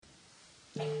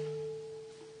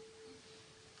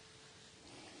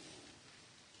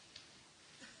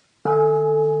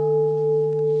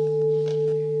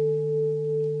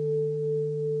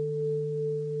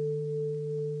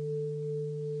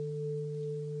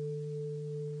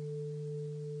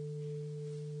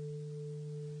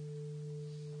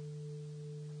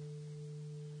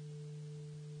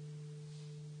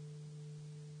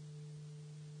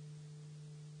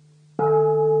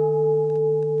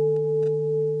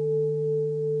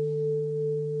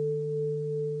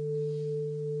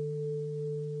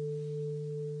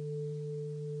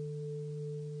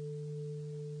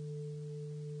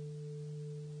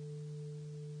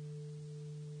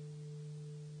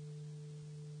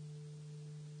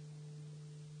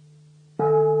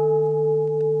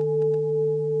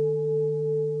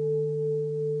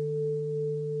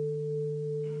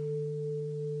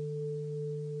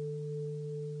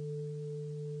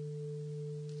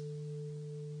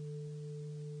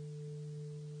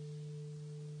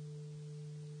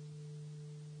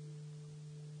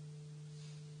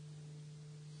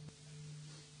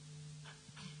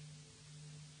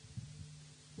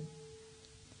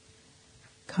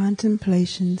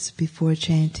Contemplations before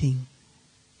chanting.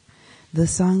 The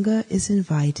Sangha is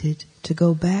invited to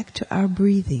go back to our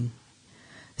breathing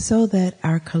so that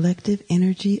our collective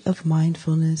energy of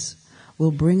mindfulness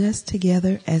will bring us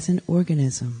together as an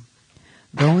organism,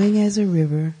 going as a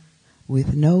river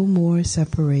with no more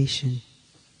separation.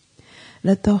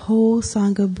 Let the whole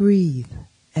Sangha breathe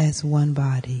as one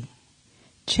body,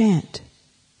 chant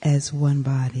as one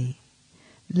body,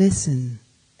 listen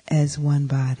as one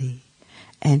body,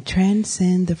 and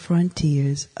transcend the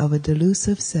frontiers of a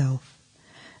delusive self,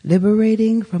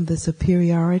 liberating from the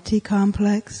superiority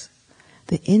complex,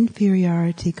 the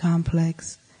inferiority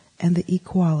complex, and the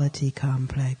equality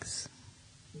complex.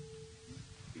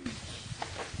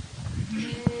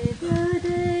 May the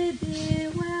day be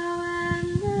well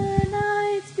and the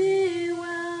night be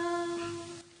well.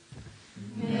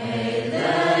 May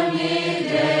the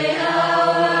midday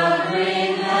hour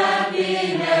bring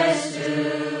happiness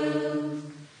too.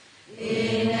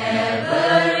 In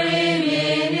every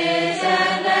minute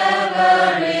and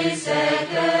every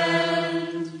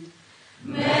second,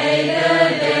 may the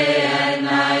day and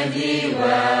night be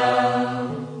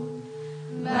well.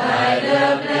 By the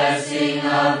blessing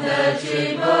of the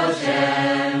triple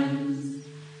gems,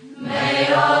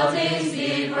 may all things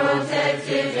be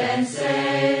protected and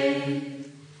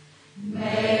safe.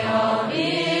 May all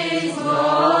beings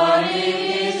born in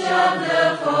each of the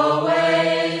four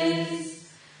ways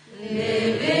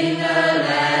live in the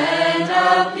land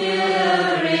of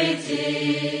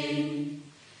purity.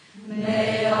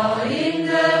 May all in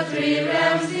the three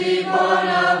realms be born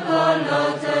upon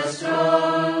lotus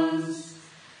thrones.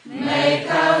 May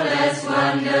countless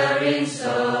wandering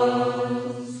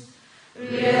souls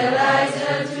realize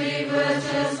the three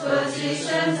virtuous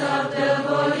positions of the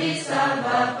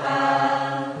Bodhisattva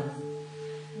path.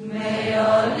 May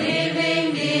all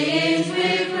living beings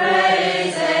with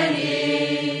praise and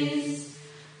ease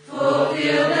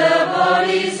fulfill the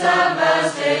Bodhisattva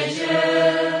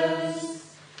stages.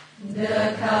 The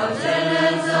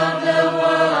countenance of the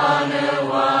world honor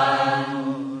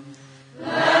one,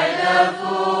 like the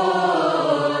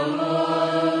full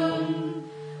moon,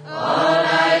 or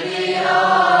like the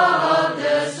orb of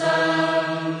the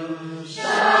sun,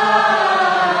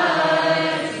 shines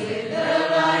with the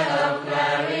light of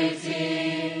clarity.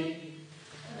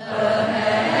 A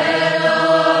halo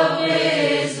of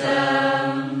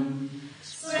wisdom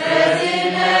spreads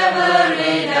in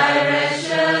every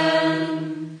direction,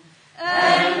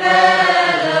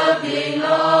 enveloping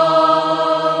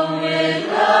all with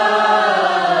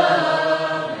love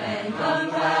and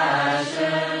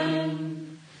compassion,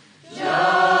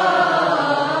 joy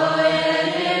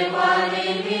and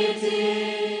equanimity.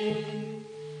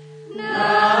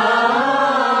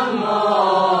 Namo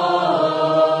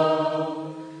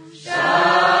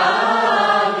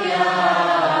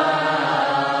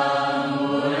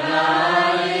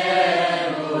Shakyamuni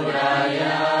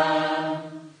Buddhaya.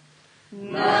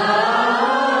 Namo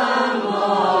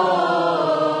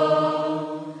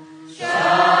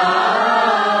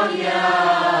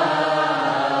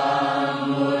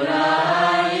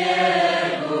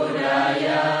Shakyamuni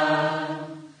Buddhaya.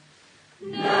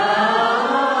 Namo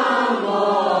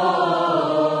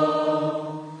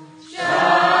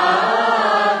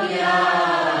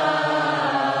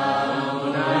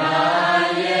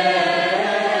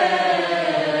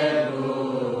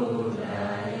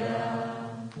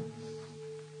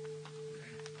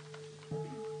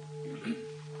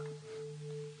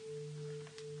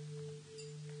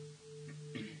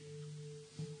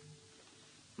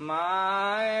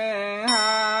Mai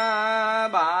ha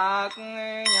bạc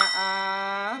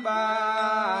nhã ba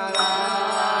la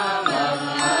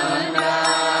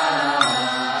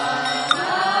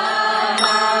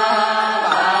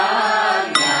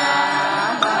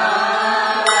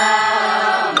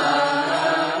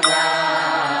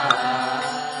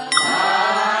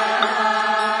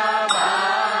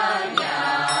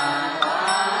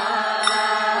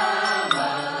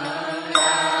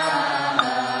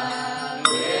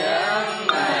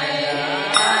May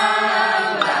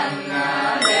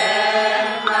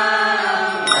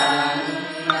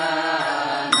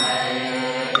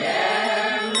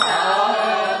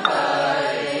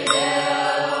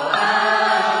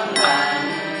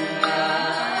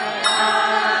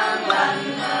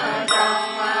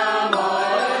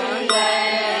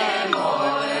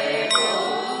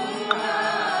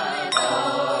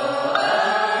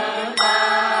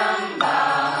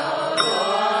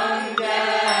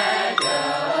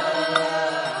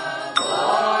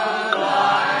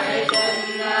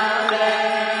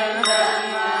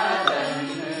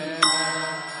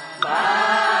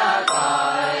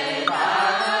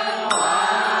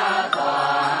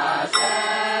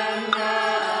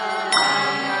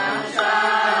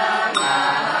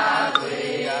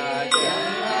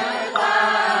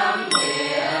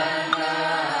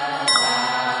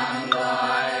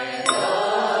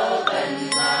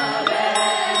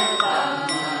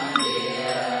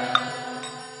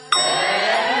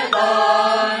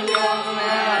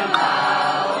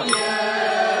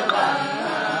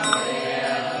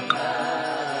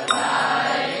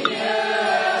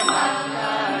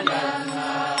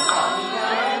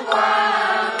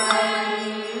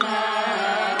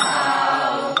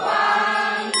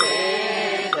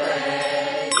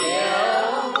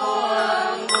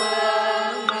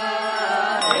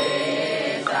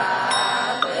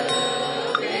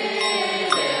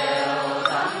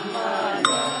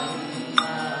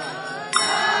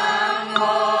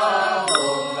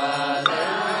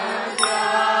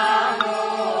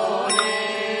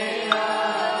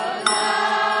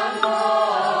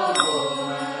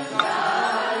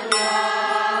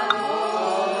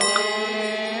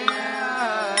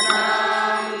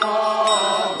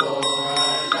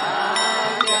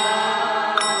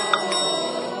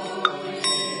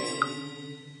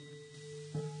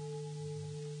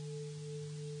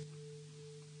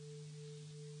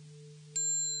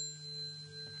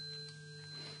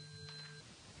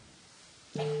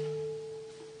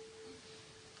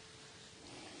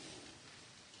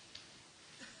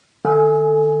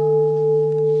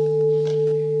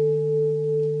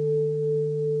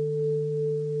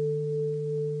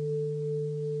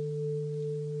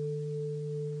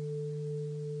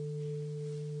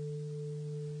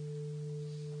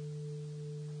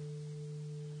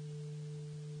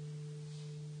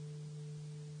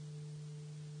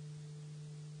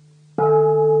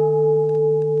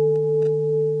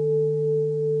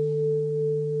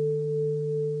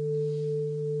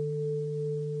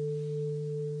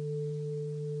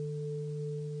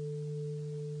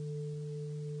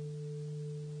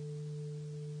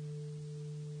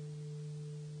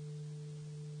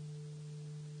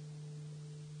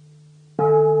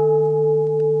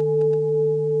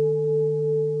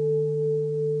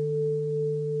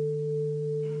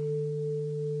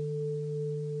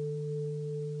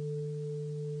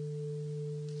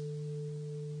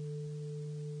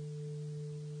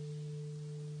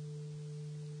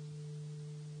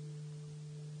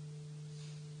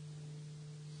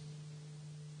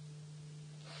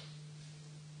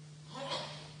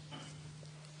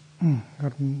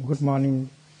Good morning,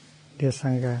 dear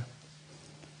Sangha.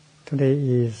 Today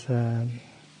is the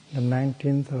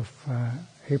 19th of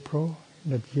April,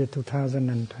 the year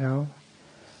 2012,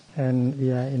 and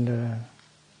we are in the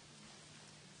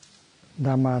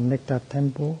Dharma Nectar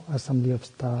Temple, Assembly of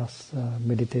Stars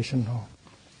Meditation Hall.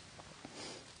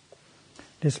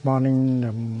 This morning,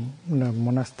 the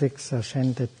monastics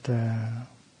chanted,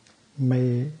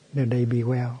 "May the day be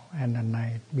well and the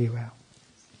night be well."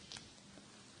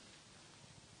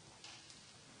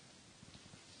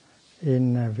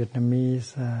 In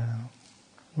Vietnamese,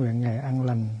 nguyện ngày an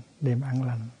lành, đêm an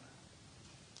lành.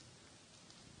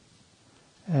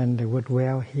 And the word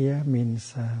well here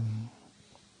means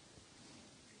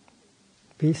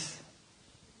peace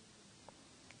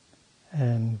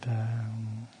and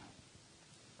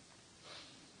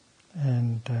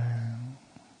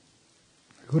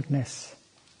goodness.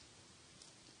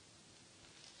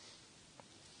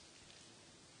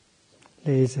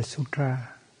 There is a sutra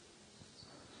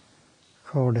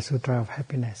called the Sutra of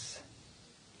Happiness,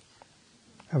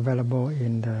 available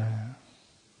in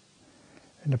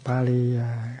the Pali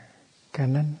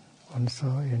canon,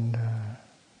 also in the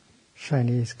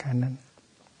Chinese canon,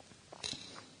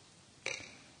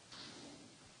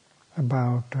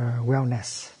 about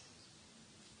wellness.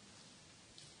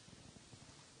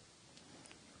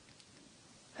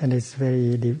 And it's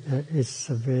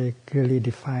very clearly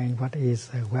defined what is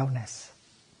wellness.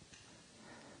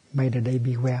 May the day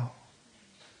be well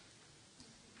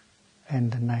and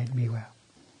the night be well.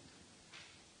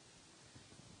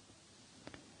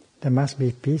 There must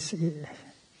be peace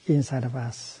inside of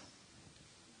us.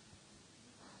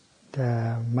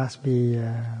 There must be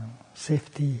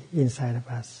safety inside of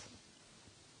us.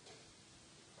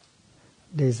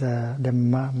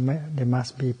 There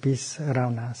must be peace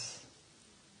around us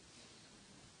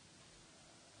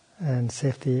and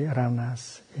safety around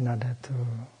us in order to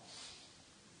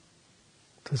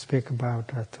speak about,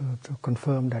 to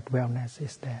confirm that wellness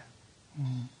is there.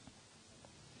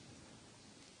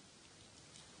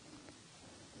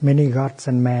 Many gods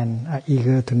and men are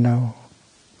eager to know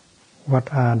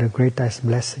what are the greatest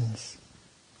blessings,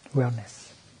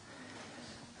 wellness,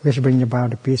 which bring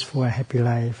about a peaceful and happy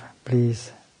life.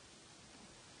 Please,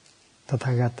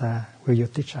 Tathagata, will you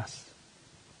teach us?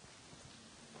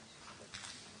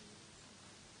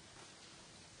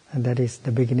 And that is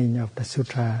the beginning of the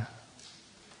sutra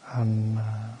on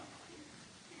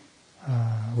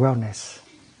wellness.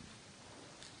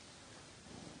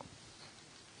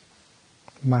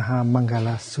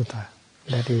 Mahamangala Sutta,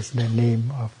 that is the name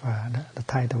of the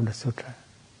title of the sutra.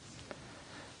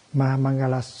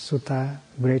 Mahamangala Sutta,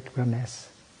 Great Wellness,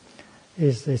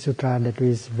 is a sutra that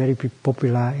is very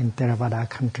popular in Theravada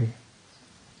country.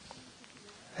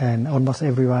 And almost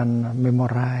everyone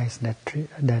memorizes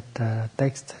that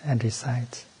text and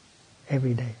recites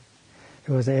every day.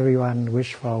 Because everyone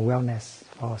wishes for wellness,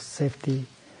 for safety,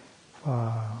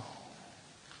 for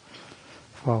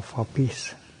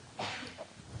peace.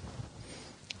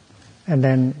 And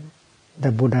then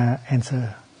the Buddha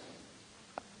answered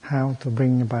how to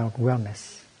bring about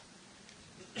wellness.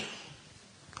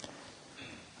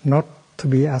 Not to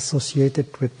be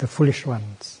associated with the foolish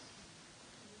ones.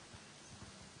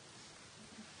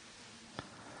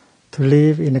 To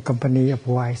live in the company of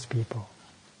wise people.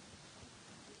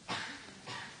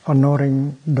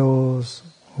 Honoring those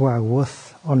who are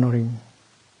worth honoring.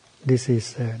 This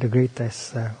is the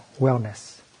greatest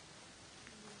wellness.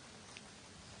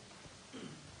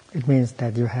 It means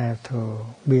that you have to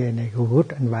be in a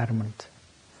good environment.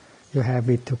 You have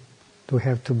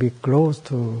to be close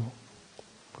to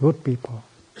good people.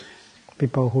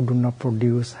 People who do not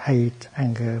produce hate,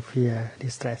 anger, fear,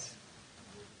 distress.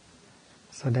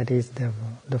 So that is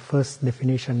the first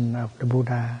definition of the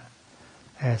Buddha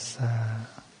as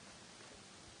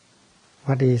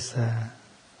what is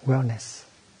wellness.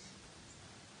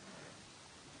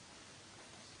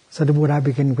 So the Buddha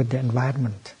begins with the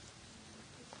environment.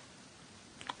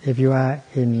 If you are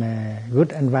in a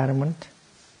good environment,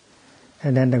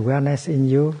 and then the wellness in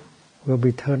you will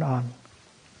be turned on.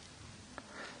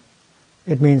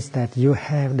 It means that you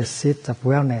have the seeds of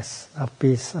wellness, of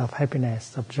peace, of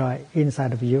happiness, of joy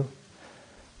inside of you.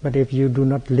 But if you do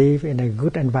not live in a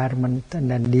good environment, and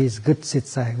then these good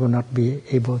seeds will not be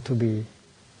able to be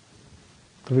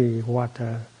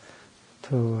watered,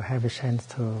 to have a chance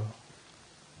to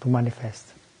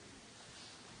manifest.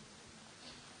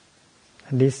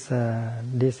 And this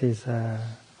is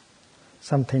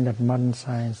something that modern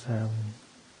science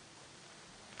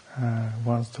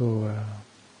wants to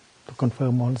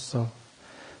confirm also.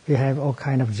 We have all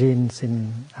kind of genes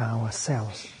in our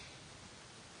cells,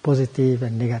 positive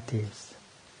and negatives.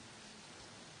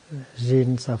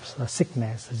 genes of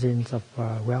sickness, genes of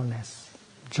wellness,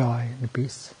 joy and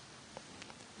peace,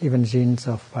 even genes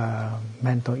of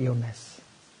mental illness,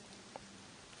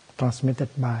 transmitted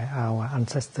by our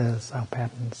ancestors, our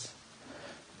parents.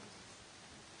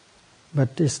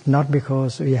 But it's not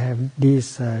because we have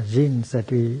these genes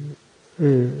that we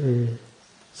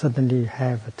certainly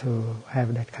have to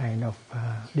have that kind of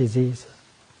disease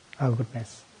or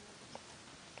goodness.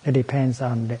 It depends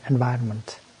on the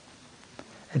environment.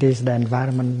 It is the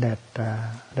environment that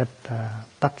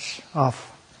touch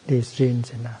off these genes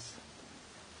in us.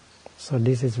 So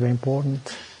this is very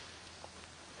important.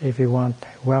 If you want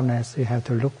wellness, you have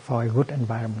to look for a good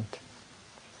environment.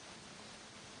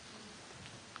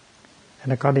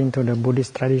 And according to the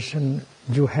Buddhist tradition,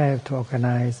 you have to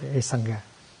organize a sangha.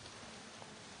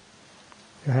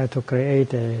 You have to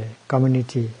create a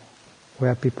community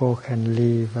where people can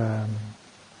live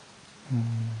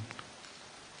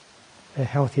a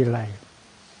healthy life,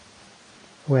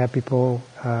 where people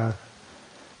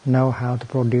know how to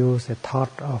produce a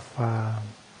thought of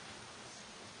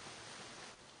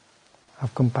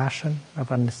compassion,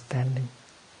 of understanding,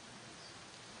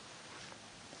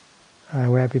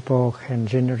 where people can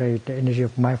generate the energy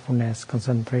of mindfulness,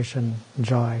 concentration,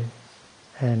 joy,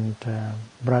 and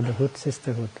brotherhood,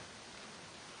 sisterhood.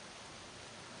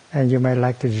 And you might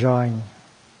like to join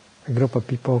a group of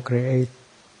people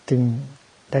creating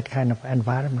that kind of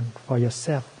environment for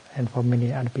yourself and for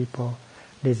many other people.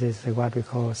 This is what we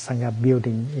call Sangha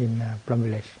building in Plum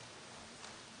Village.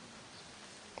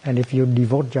 And if you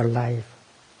devote your life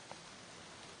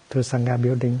to Sangha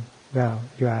building, well,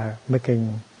 you are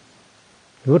making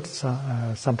good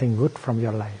something good from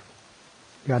your life.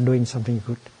 You are doing something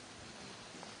good.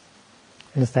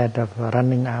 Instead of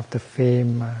running after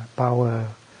fame, power,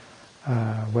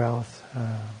 wealth,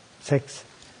 sex,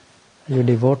 you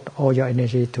devote all your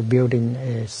energy to building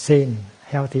a sane,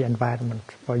 healthy environment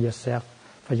for yourself,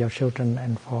 for your children,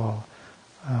 and for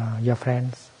your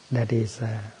friends. That is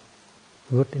a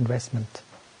good investment.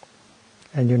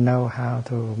 And you know how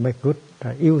to make good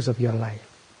use of your life.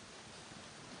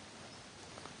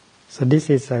 So this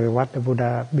is what the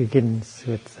Buddha begins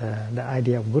with, the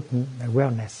idea of good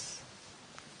wellness.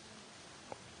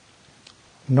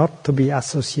 Not to be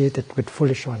associated with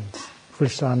foolish ones.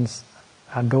 Foolish ones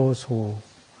are those who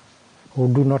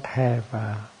do not have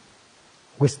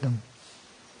wisdom.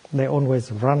 They always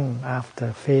run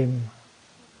after fame,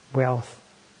 wealth,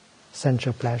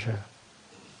 sensual pleasure,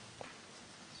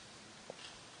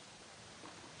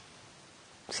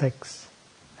 sex,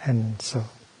 and so.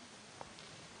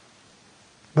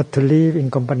 But to live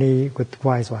in company with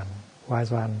wise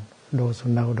one, those who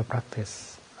know the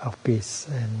practice of peace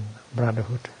and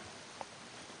brotherhood,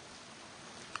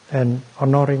 and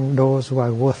honoring those who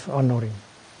are worth honoring,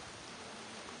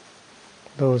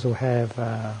 those who have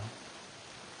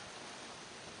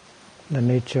the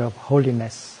nature of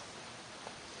holiness.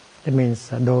 It means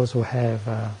those who have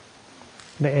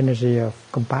the energy of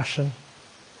compassion,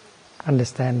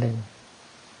 understanding,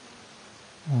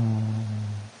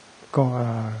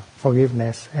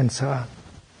 forgiveness, and so on.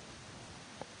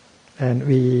 And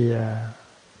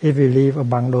if we live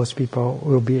among those people,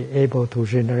 we'll be able to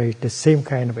generate the same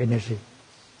kind of energy,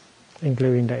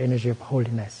 including the energy of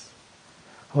holiness.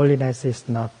 Holiness is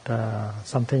not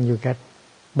something you get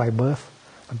by birth,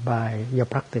 but by your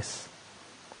practice.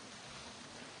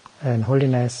 And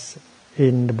holiness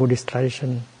in the Buddhist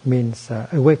tradition means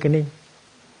awakening,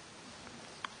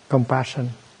 compassion,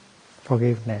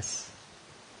 forgiveness.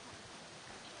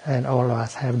 And all of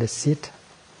us have the seeds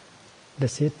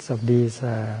of these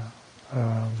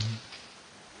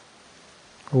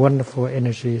wonderful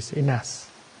energies in us.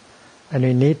 And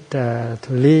we need to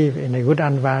live in a good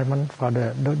environment for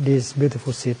these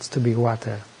beautiful seeds to be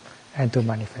watered and to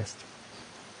manifest.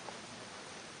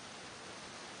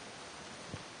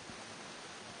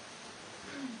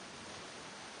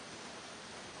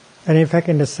 And in fact,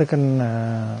 in the second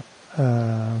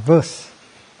verse,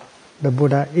 the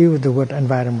Buddha used the word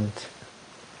environment.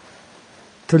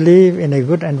 To live in a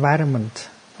good environment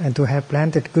and to have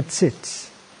planted good seeds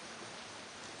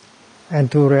and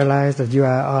to realize that you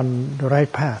are on the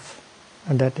right path,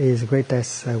 and that is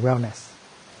greatest wellness.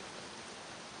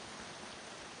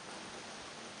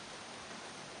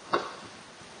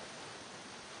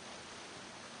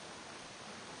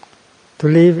 To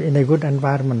live in a good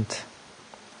environment,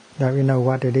 that we know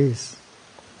what it is,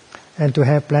 and to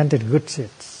have planted good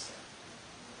seeds.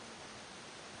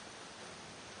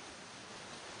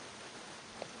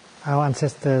 Our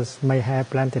ancestors may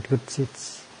have planted good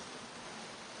seeds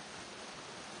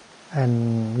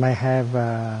and may have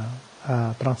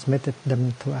transmitted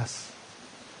them to us.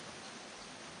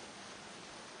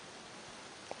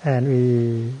 And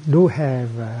we do have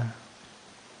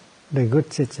the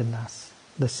good seeds in us,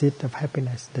 the seed of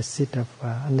happiness, the seed of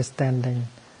understanding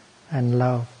and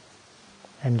love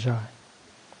and joy.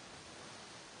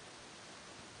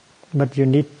 But you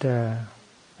need a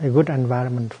good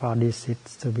environment for these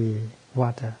seeds to be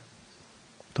watered,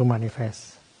 to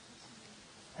manifest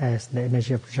as the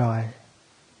energy of joy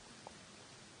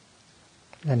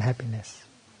and happiness.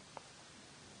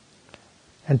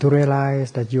 And to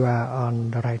realize that you are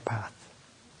on the right path.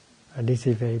 This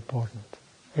is very important.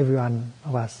 Every one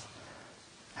of us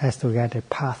has to get a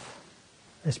path,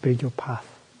 a spiritual path.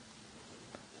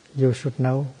 You should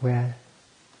know where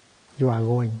you are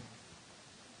going,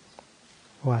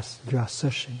 what you are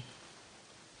searching,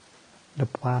 the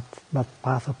path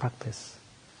of practice.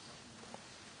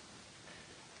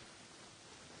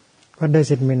 What does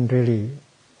it mean really,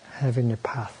 having a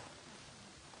path?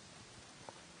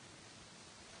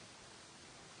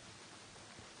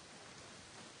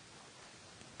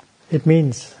 It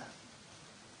means,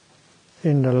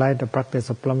 in the light of practice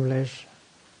of plum village,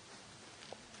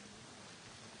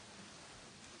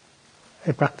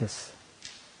 a practice,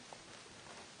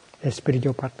 a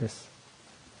spiritual practice.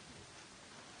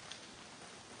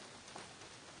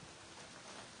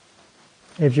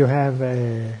 If you have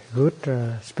a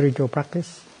good spiritual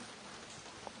practice,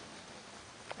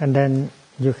 and then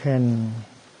you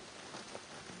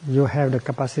have the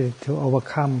capacity to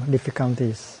overcome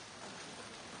difficulties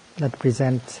that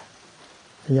present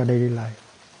in your daily life,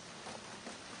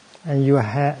 and you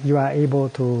are able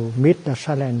to meet the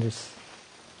challenges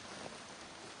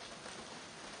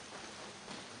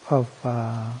of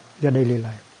your daily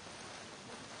life.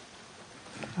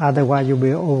 Otherwise, you'll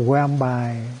be overwhelmed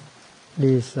by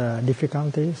these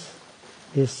difficulties,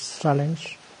 this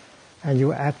challenge, and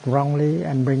you act wrongly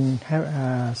and bring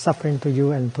suffering to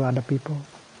you and to other people.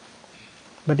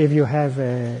 But if you have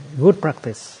a good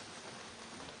practice,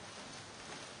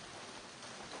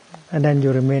 and then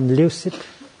you remain lucid,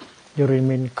 you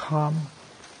remain calm,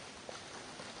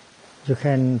 you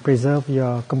can preserve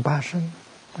your compassion,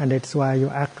 and that's why you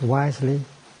act wisely.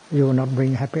 You will not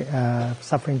bring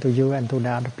suffering to you and to the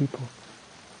other people.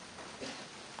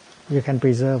 You can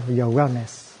preserve your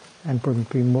wellness and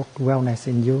promote wellness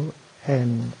in you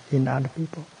and in other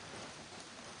people.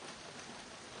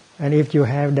 And if you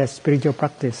have that spiritual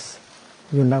practice,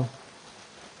 you know,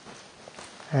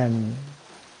 and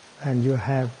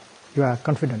you are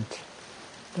confident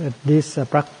that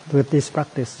with this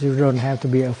practice you don't have to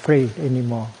be afraid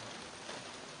anymore.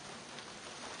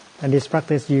 And this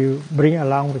practice you bring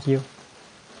along with you.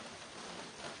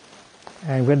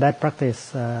 And with that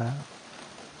practice,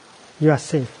 you are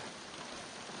safe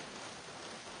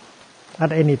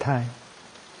at any time.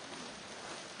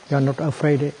 You are not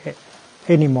afraid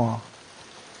anymore.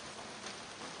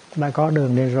 Đã có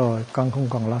đường đi rồi, con không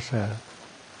còn lo sợ.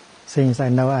 Since I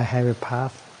know I have a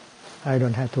path, I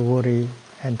don't have to worry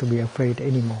and to be afraid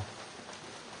anymore.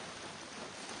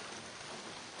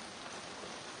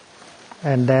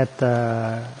 And that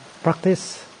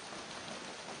practice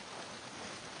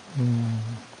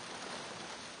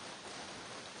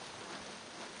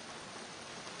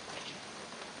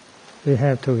we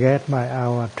have to get by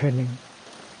our training.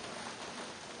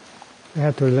 We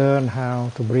have to learn how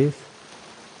to breathe.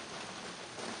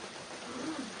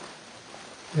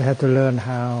 We have to learn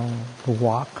how to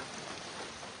walk.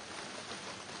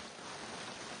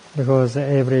 Because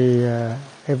every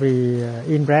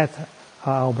in-breath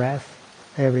or out-breath,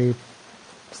 every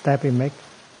step we make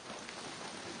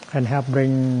can help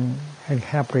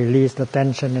release the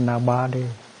tension in our body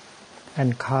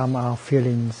and calm our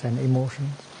feelings and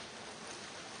emotions.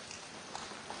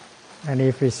 And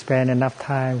if we spend enough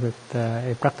time with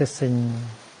a practicing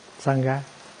Sangha,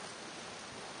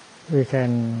 we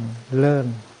can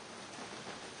learn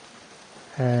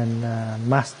and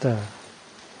master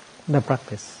the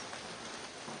practice.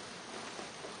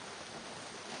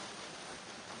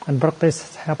 And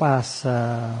practice help us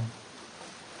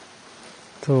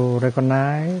to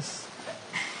recognize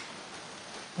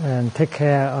and take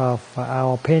care of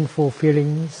our painful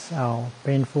feelings, our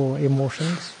painful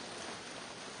emotions,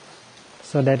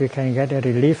 so that we can get a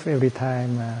relief every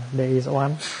time there is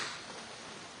one,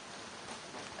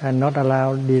 and not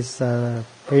allow these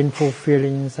painful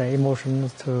feelings and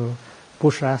emotions to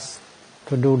push us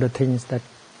to do the things that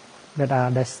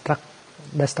are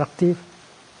destructive.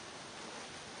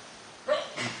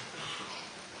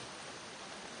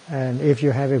 And if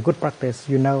you have a good practice,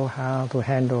 you know how to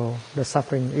handle the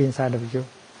suffering inside of you.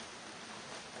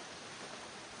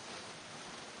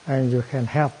 And you can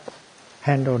help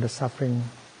handle the suffering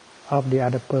of the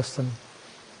other person.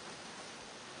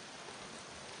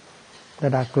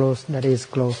 that are close, that is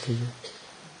close to you.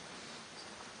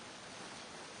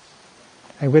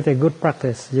 And with a good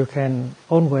practice, you can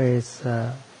always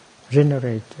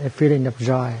generate a feeling of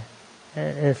joy,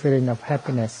 a feeling of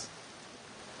happiness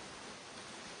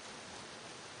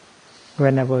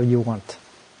whenever you want,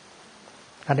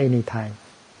 at any time.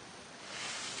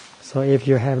 So if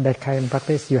you have that kind of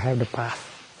practice, you have the path.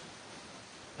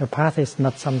 The path is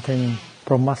not something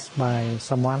promised by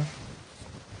someone.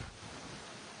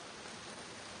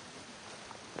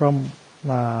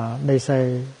 They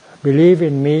say, believe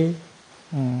in me,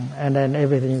 and then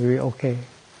everything will be okay.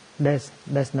 That's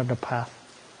not the path.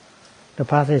 The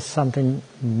path is something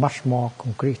much more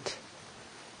concrete.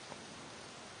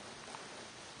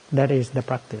 That is the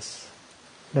practice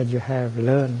that you have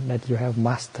learned, that you have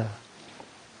mastered.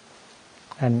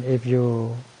 And if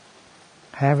you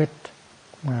have it,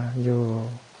 you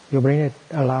bring it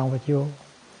along with you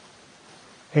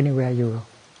anywhere you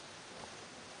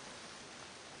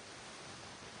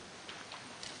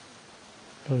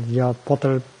go. Your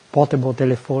portable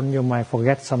telephone you might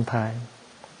forget sometime,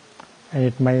 and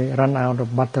it may run out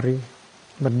of battery.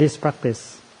 But this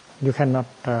practice, you cannot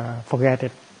forget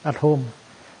it at home,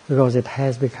 because it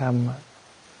has become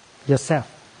yourself.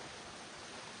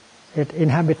 It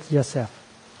inhabits yourself.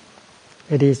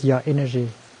 It is your energy,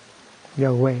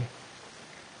 your way.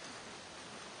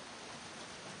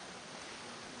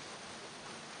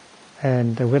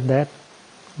 And with that,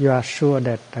 you are sure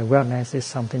that wellness is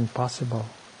something possible.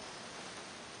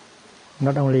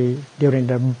 Not only during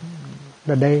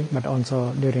the day, but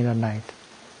also during the night.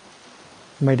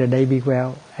 May the day be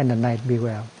well and the night be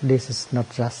well. This is not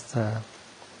just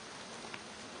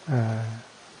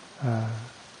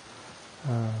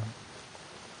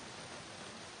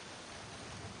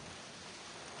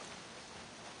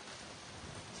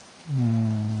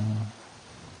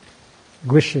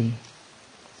wishing,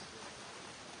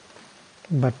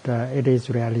 but it is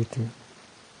reality.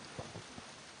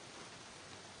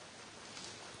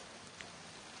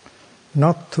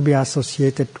 Not to be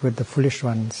associated with the foolish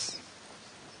ones,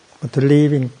 but to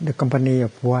live in the company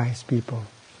of wise people,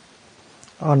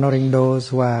 honoring those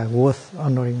who are worth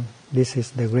honoring. This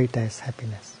is the greatest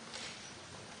happiness.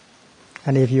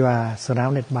 And if you are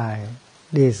surrounded by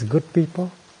these good people,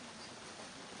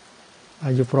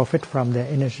 you profit from their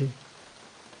energy,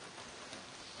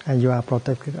 and you are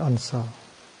protected also.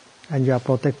 And you are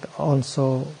protected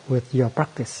also with your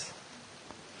practice.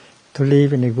 To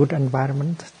live in a good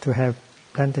environment, to have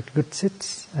planted good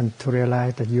seeds, and to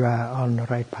realize that you are on the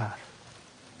right path.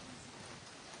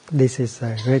 This is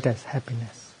the greatest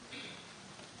happiness.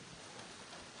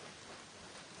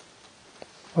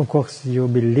 Of course, you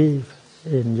believe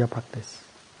in your practice,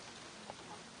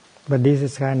 but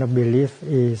this kind of belief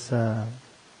is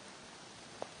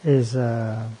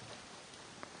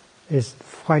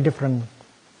quite different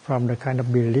from the kind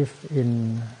of belief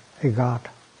in a God,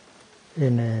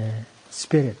 in a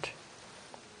spirit.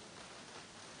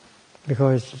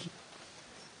 Because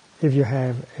if you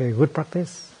have a good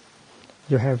practice,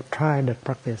 you have tried that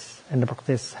practice, and the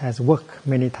practice has worked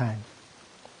many times.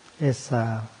 It's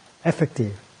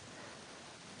effective,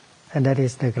 and that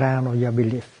is the ground of your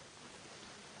belief.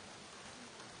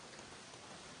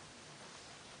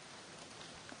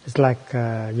 It's like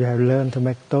you have learned to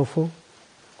make tofu,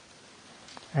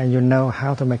 and you know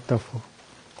how to make tofu.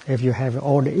 If you have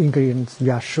all the ingredients,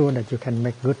 you are sure that you can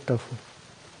make good tofu.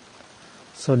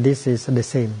 So this is the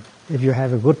same. If you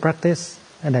have a good practice,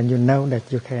 and then you know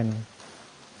that you can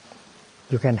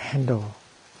handle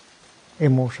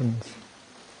emotions,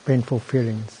 painful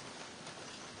feelings.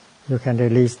 You can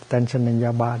release tension in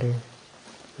your body.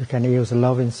 You can use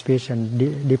loving speech and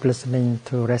deep listening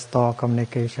to restore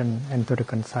communication and to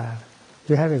reconcile.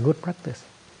 You have a good practice.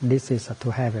 This is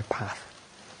to have a path.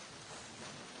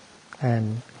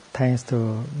 And thanks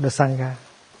to the Sangha,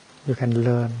 you can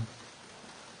learn,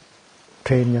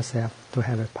 train yourself to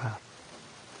have a path.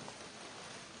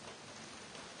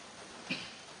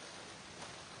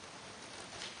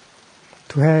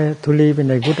 To live in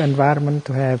a good environment,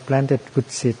 to have planted good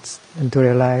seeds, and to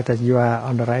realize that you are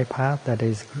on the right path, that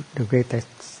is the greatest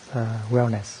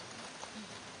wellness.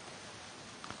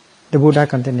 The Buddha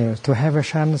continues, to have a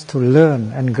chance to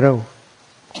learn and grow.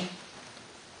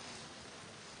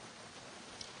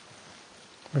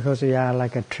 Because we are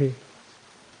like a tree.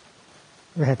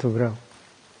 We have to grow.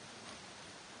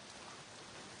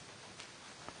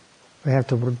 We have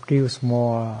to produce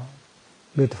more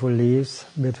beautiful leaves,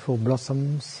 beautiful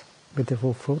blossoms,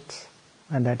 beautiful fruits,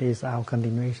 and that is our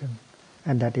continuation.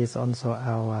 And that is also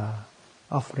our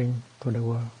offering to the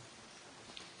world,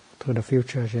 to the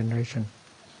future generation.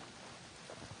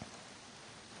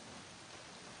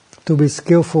 to be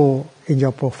skillful in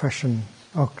your profession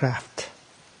or craft.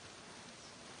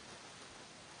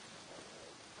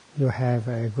 You have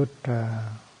a good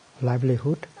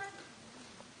livelihood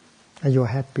and you are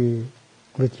happy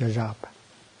with your job,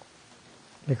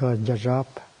 because your job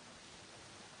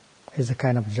is a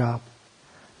kind of job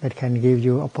that can give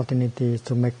you opportunities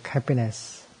to make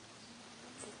happiness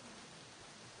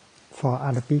for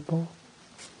other people.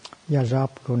 Your job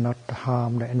will not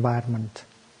harm the environment,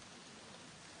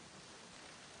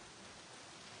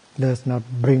 does not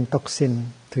bring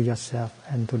toxin to yourself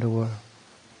and to the world.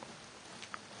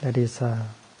 That is a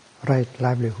right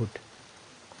livelihood.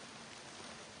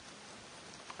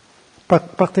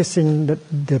 Practicing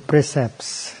the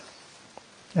precepts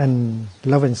and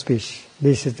love and speech,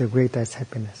 this is the greatest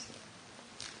happiness.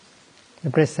 The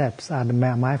precepts are the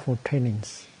mindful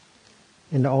trainings.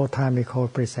 In the old time we call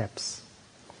precepts,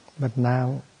 but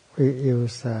now we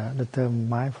use the term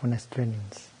mindfulness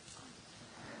trainings.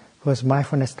 Because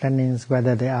mindfulness trainings,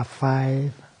 whether they are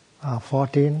 5 or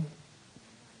 14,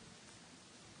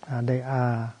 they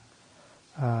are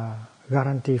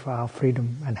guarantee for our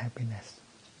freedom and happiness.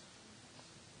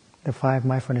 The 5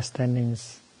 mindfulness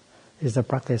trainings is the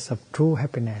practice of true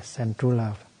happiness and true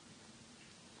love.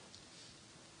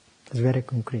 It's very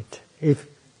concrete. If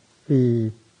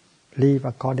we live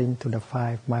according to the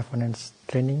 5 mindfulness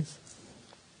trainings,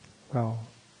 well,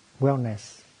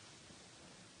 wellness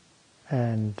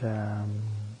and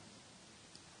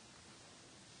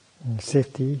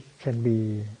safety can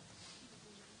be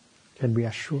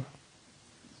assured.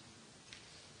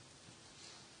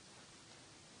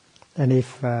 And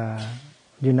if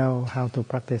you know how to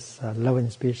practice love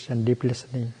and speech and deep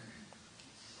listening,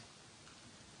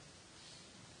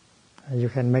 you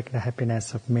can make the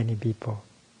happiness of many people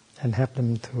and help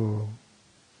them to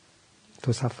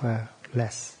suffer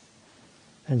less.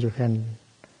 And you can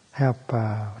help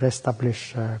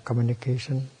reestablish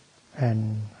communication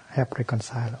and help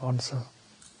reconcile also,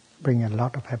 bring a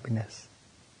lot of happiness.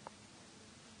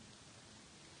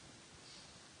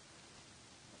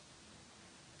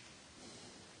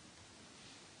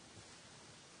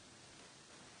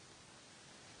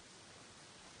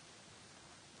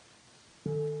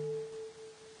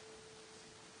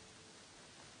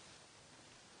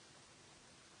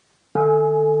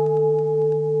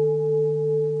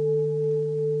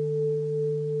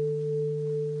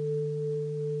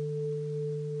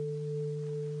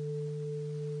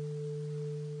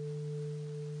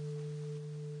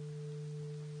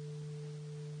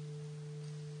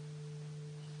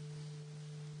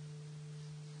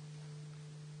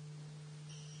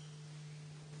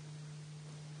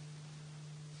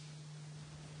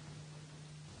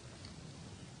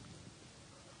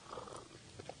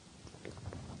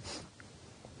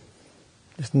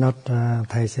 It's not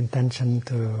Thai's intention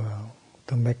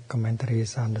to make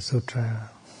commentaries on the sutra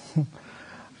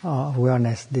of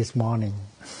wellness this morning,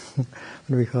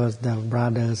 because the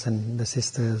brothers and the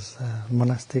sisters,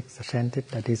 monastics chanted.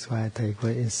 That is why they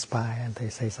were inspired and they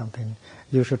say something.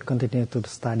 You should continue to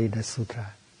study the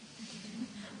sutra.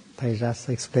 They just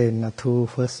explain the 2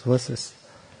 first verses.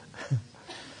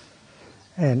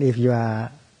 And if you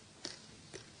are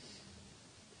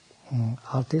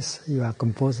artists, you are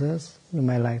composers, you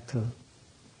may like to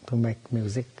make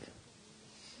music.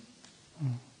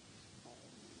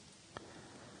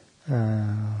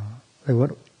 The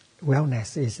word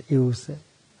wellness is used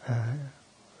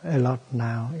a lot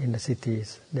now in the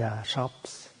cities. There are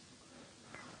shops.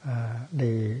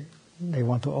 They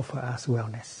want to offer us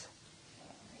wellness.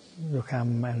 You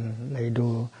come and they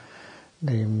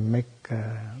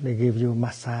give you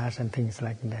massage and things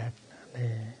like that.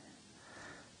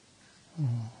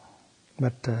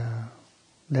 But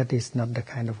that is not the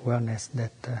kind of wellness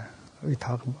that we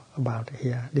talk about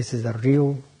here. This is a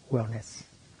real wellness.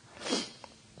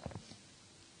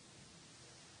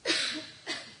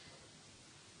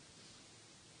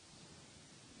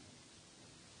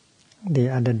 The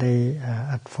other day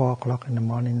at 4 o'clock in the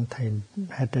morning, I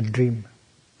had a dream.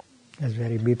 A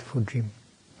very beautiful dream.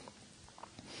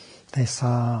 I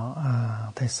saw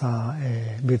a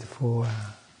beautiful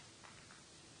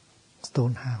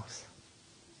stone house.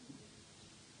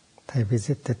 I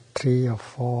visited 3 or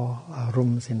 4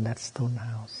 rooms in that stone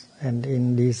house, and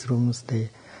in these rooms,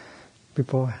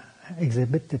 people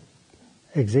exhibit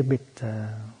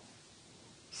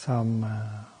some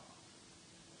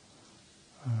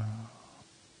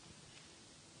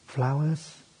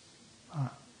flowers,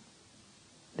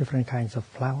 different kinds of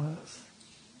flowers,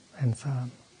 and so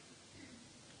on.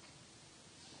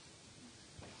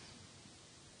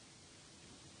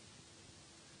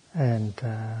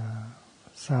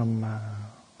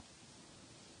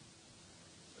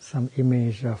 some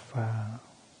image of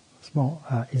small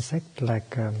insect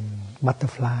like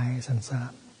butterflies and so on.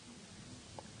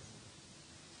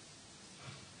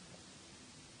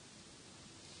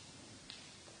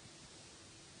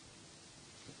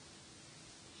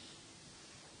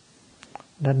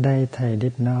 That day, Thầy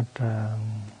did not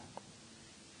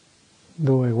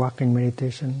do a walking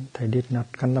meditation. Thầy did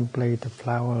not contemplate the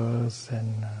flowers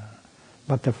and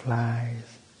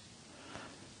butterflies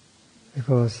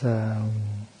because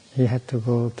he had to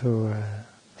go to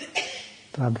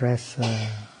address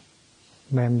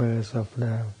members of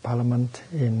the parliament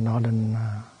in Northern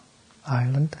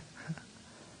Ireland.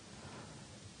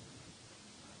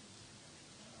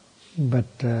 But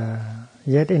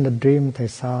yet in the dream they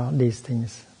saw these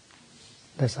things.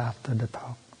 That's after the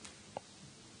talk.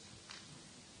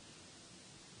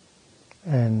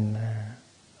 And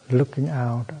looking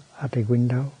out at the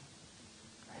window,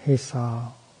 he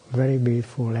saw very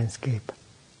beautiful landscape.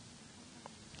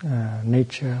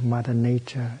 Nature, Mother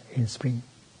Nature in spring.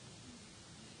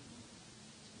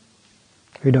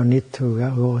 We don't need to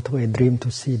go to a dream to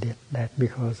see that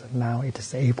because now it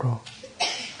is April.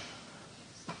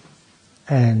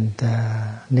 And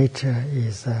nature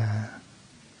is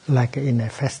like in a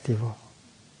festival.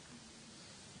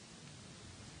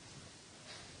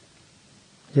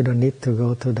 You don't need to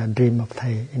go to the dream of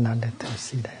Thầy in order to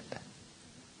see that.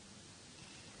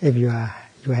 If you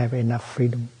have enough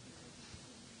freedom,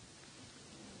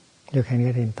 you can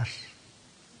get in touch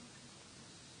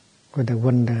with the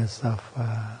wonders of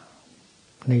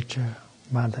nature,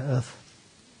 Mother Earth,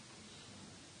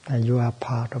 and you are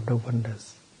part of the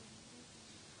wonders.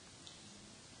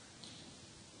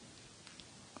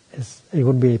 It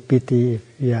would be a pity if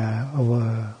we are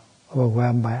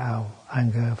overwhelmed by our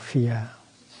anger, fear,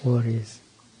 worries,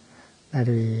 that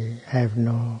we have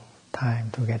no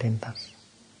time to get in touch.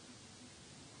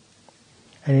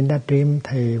 And in that dream,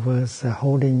 Thầy was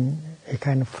holding a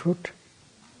kind of fruit.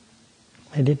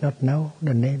 I did not know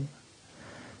the name.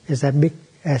 It's as big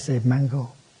as a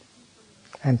mango.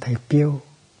 And Thầy peel.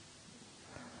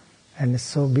 And it's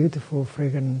so beautiful,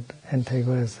 fragrant. And Thầy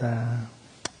was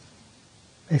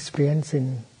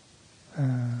experiencing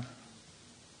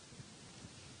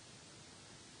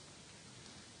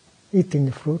eating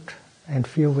the fruit and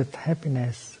feel with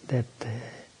happiness that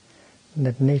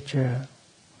nature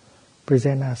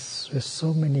presents us with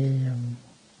so many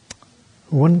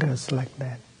wonders like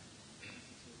that.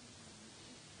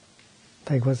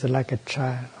 Thầy was like a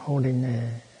child holding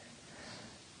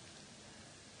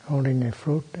a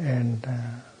fruit and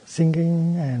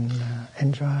singing and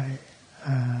enjoy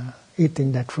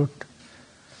eating that fruit.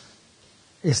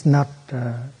 It's not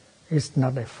a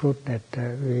fruit that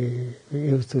we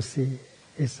used to see.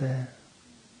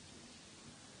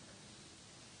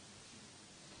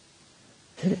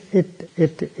 It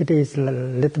is a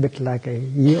little bit like a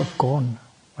ear of corn,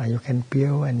 where you can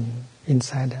peel and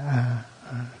inside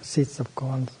seeds of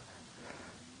corn.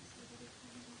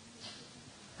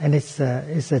 And it's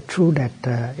true that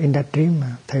in that dream,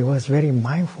 Thầy was very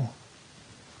mindful.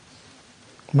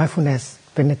 Mindfulness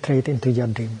penetrates into your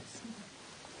dreams.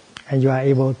 And you are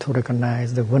able to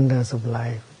recognize the wonders of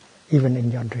life even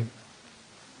in your dream.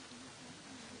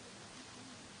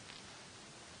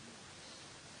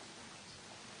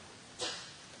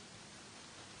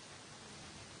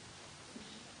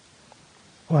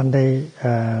 One day,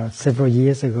 several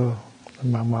years ago,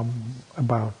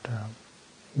 about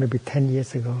maybe 10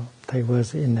 years ago, I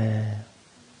was in a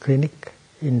clinic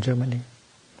in Germany.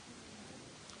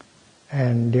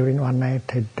 And during one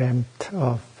night, I dreamt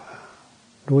of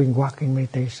doing walking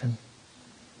meditation.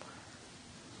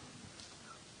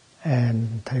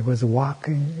 And I was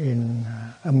walking in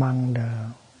among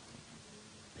the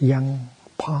young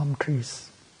palm trees.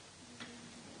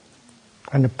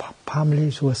 And the palm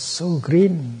leaves were so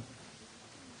green,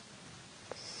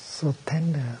 so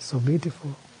tender, so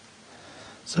beautiful.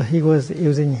 So he was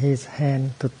using his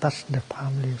hand to touch the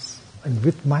palm leaves, and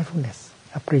with mindfulness,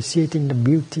 appreciating the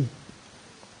beauty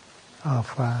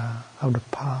of the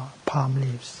palm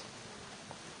leaves.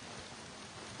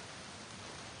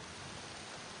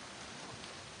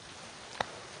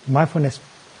 Mindfulness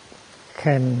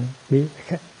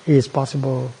is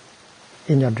possible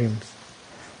in your dreams.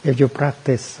 If you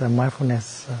practice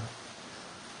mindfulness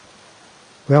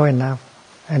well enough,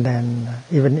 and then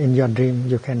even in your dream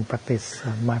you can practice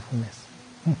mindfulness.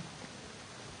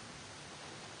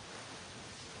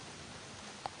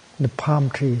 The palm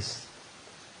trees,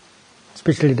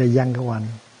 especially the younger one,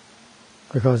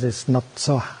 because it's not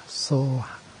so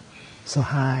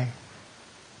high.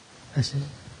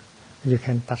 You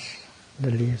can touch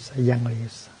the leaves, young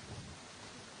leaves,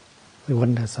 the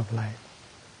wonders of life.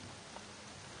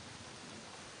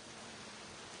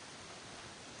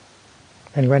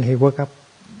 And when he woke up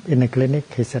in a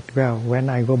clinic, he said, well, when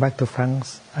I go back to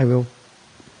France, I will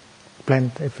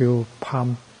plant a few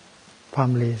palm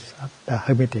leaves at the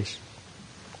Hermitage.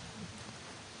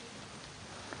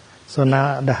 So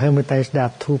now the Hermitage, there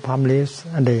are 2 palm leaves,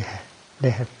 and they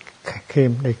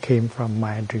came from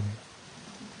my dream.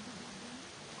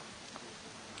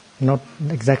 Not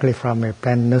exactly from a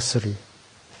plant nursery,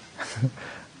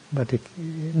 but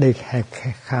they have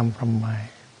come from my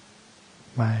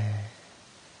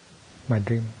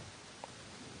dream.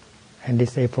 And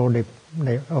this April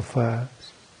they offer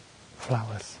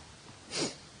flowers.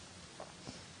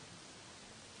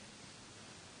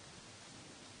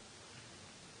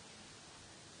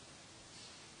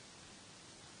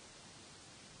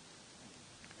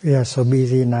 We are so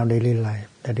busy in our daily life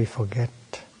that we forget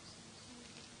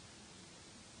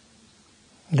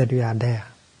that we are there.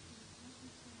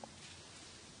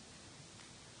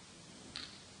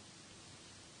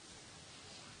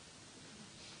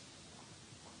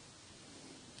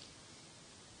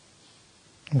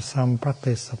 And some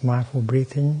practice of mindful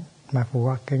breathing, mindful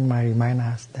walking might remind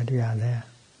us that we are there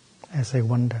as a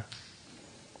wonder.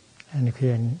 And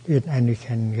we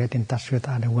can get in touch with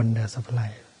other wonders of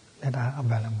life that are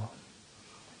available.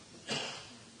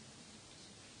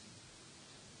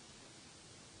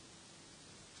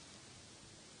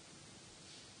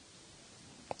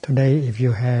 Today, if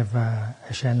you have a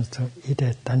chance to eat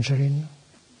a tangerine,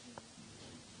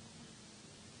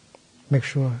 make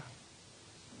sure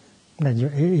that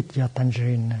you eat your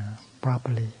tangerine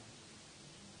properly.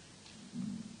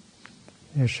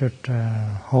 You should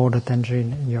hold the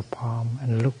tangerine in your palm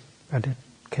and look at it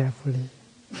carefully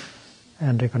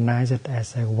and recognize it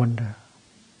as a wonder.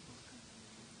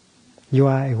 You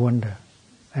are a wonder,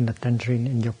 and the tangerine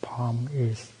in your palm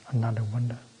is another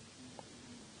wonder.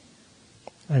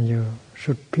 And you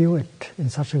should peel it in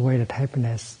such a way that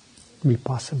happiness be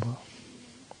possible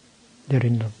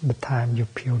during the time you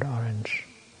peel the orange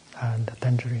and the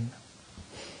tangerine.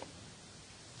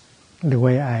 The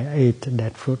way I ate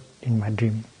that fruit in my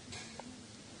dream.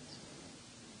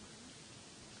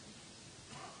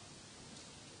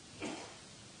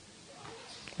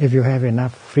 If you have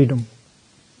enough freedom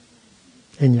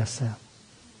in yourself,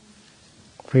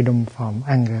 freedom from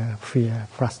anger, fear,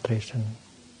 frustration,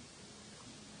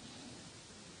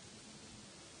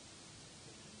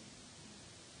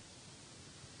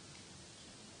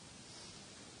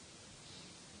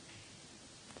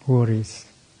 worries,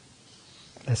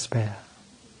 despair.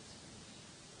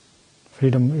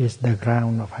 Freedom is the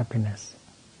ground of happiness.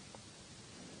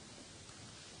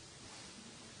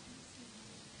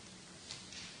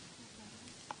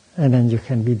 And then you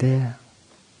can be there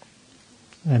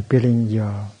and peeling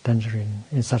your tangerine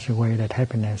in such a way that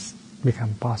happiness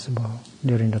becomes possible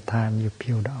during the time you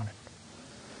peel on it.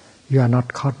 You are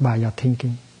not caught by your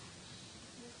thinking,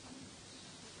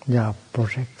 your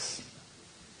projects,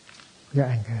 your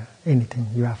anger, anything.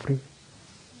 You are free.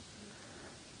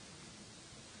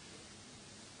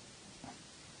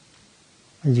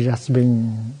 You just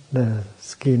bring the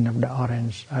skin of the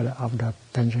orange, of the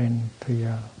tangerine to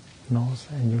your nose,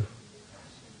 and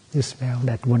you smell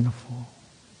that wonderful.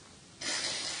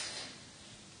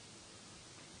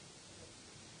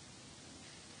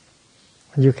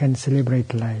 You can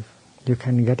celebrate life. You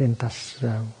can get in touch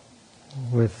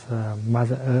with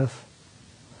Mother Earth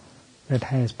that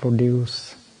has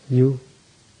produced you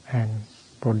and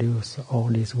produced all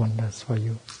these wonders for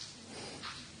you.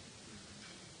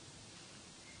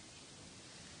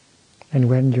 And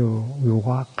when you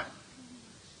walk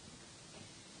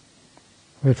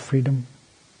with freedom,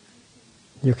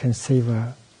 you can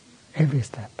savor every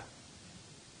step.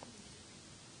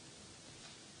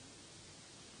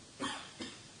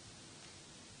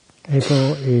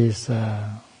 April is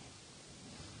a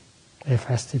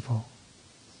festival.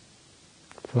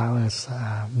 Flowers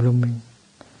are blooming.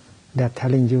 They are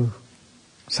telling you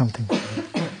something.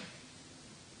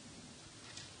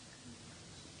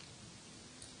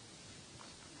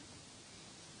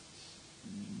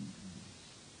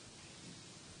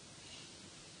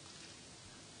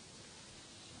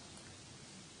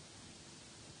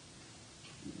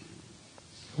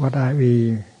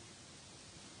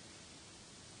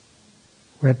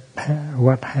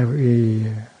 What have we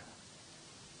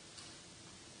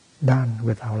done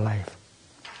with our life?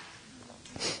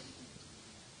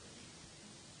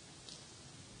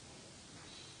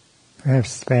 We have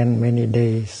spent many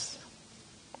days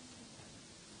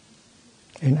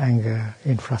in anger,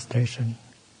 in frustration.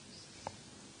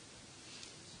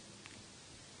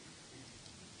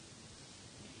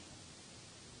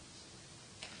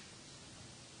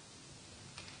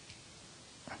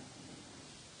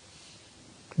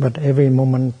 But every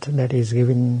moment that is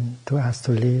given to us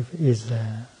to live is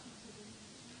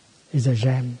a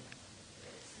gem,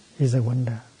 is a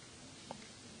wonder.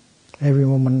 Every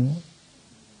moment,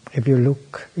 if you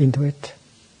look into it,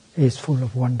 is full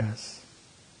of wonders.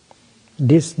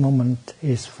 This moment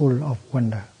is full of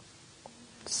wonder.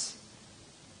 It's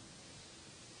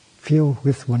filled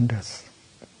with wonders.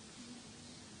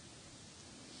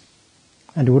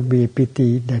 And it would be a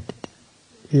pity that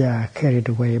we are carried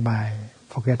away by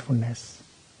forgetfulness,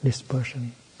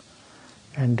 dispersion,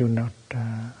 and do not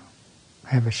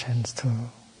have a chance to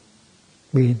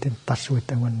be in touch with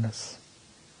the wonders.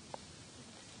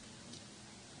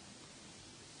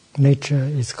 Nature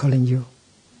is calling you.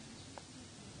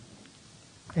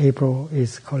 April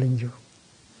is calling you.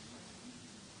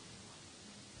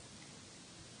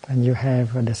 And you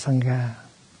have the Sangha,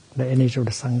 the energy of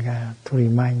the Sangha to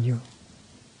remind you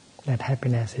that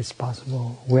happiness is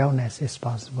possible, wellness is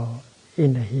possible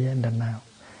in the here and the now.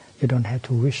 You don't have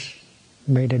to wish,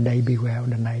 may the day be well,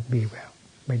 the night be well,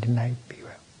 may the night be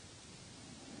well.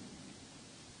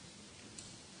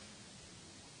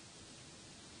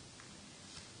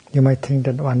 You might think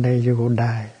that one day you will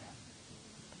die.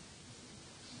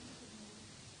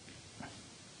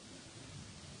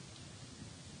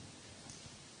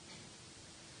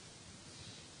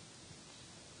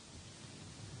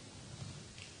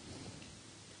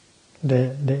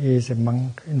 There is a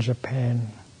monk in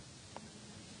Japan,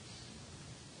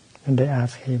 and they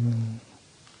asked him,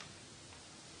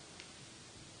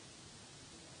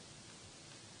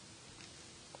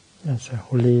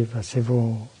 who lived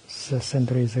several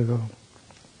centuries ago,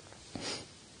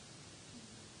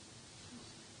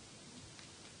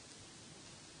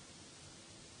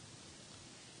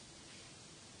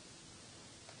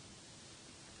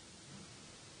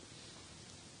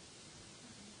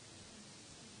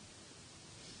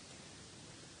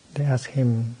 they asked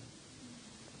him,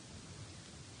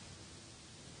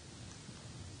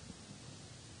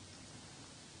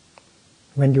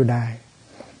 when you die,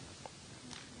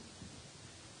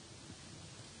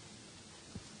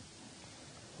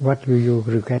 what will you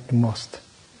regret the most?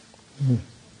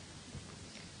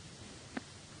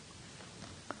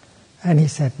 And he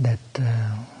said that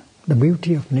the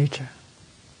beauty of nature.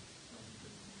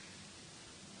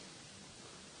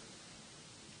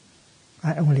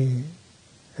 I only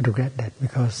regret that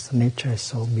because nature is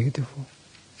so beautiful.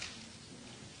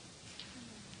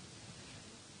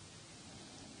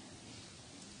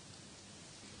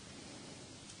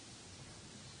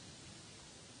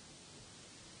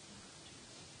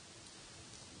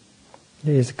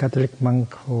 There is a Catholic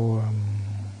monk who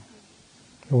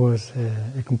was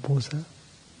a composer.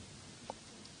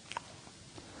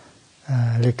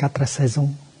 Les Quatre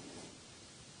Saisons,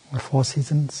 the 4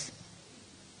 seasons.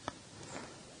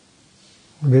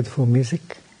 Beautiful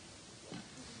music,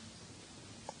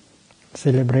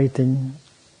 celebrating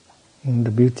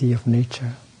the beauty of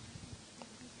nature.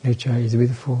 Nature is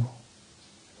beautiful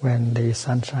when there is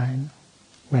sunshine,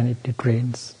 when it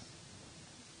rains,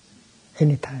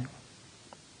 anytime.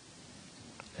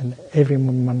 And every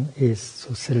moment is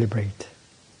to celebrate.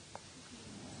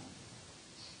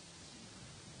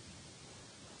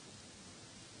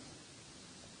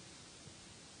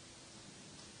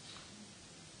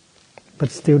 But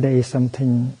still there is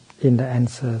something in the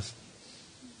answers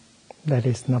that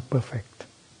is not perfect.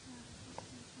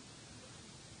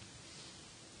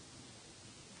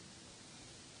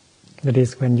 That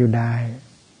is when you die,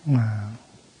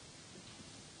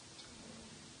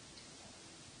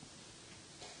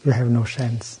 you have no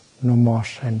chance, no more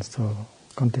chance to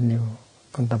continue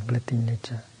contemplating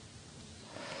nature.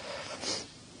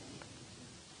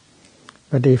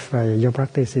 But if your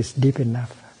practice is deep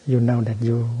enough, you know that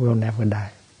you will never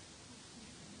die.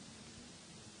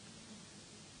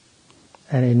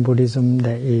 And in Buddhism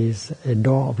there is a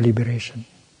door of liberation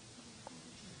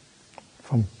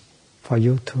for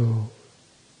you to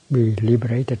be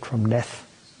liberated from death.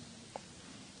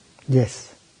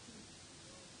 Yes,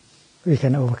 we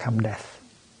can overcome death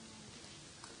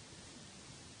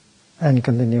and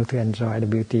continue to enjoy the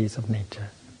beauties of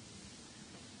nature.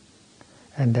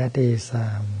 And that is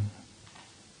a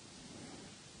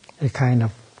kind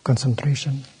of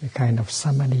concentration, a kind of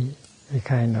samadhi, a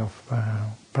kind of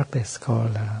practice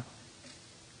called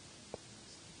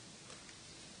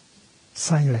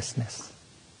signlessness,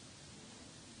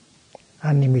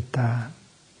 animitta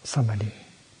samadhi.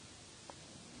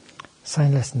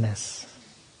 Signlessness.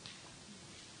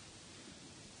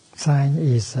 Sign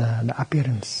is the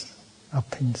appearance of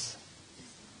things.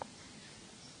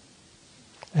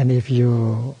 And if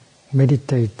you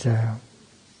meditate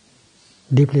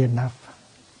deeply enough,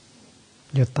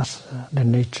 You touch the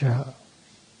nature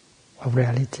of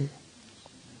reality.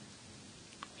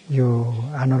 You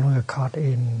are no longer caught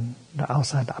in the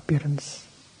outside appearance,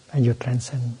 and you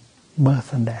transcend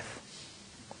birth and death.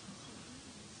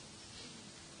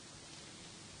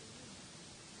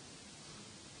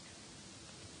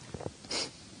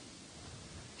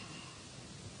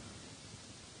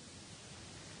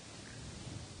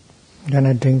 Then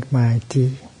I drink my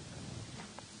tea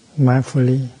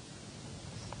mindfully.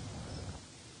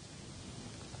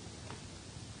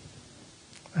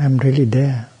 I'm really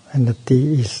there, and the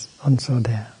tea is also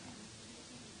there.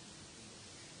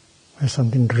 There's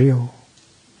something real.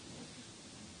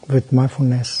 With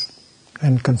mindfulness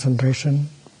and concentration,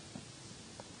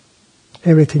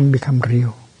 everything becomes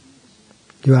real.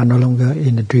 You are no longer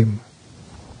in a dream.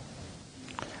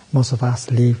 Most of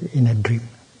us live in a dream,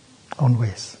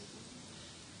 always.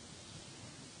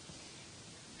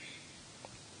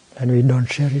 And we don't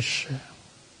cherish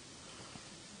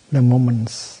the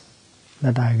moments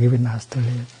that are given us to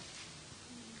live.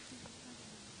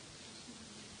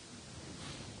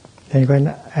 And when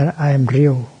I am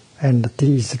real and the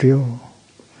tea is real,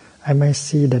 I might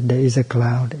see that there is a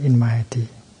cloud in my tea.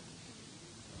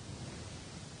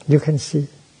 You can see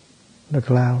the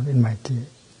cloud in my tea.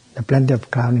 There are plenty of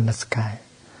clouds in the sky,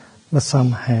 but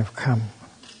some have come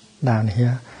down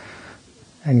here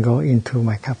and go into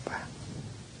my cup.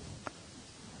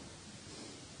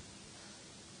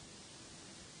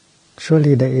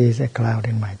 Surely there is a cloud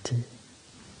in my tea.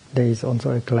 There is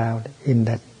also a cloud in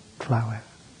that flower.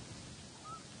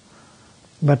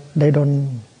 But they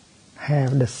don't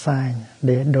have the sign,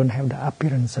 they don't have the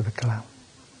appearance of a cloud.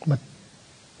 But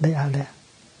they are there.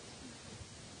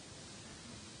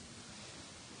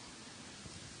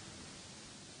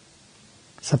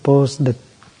 Suppose that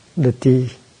the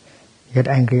tea get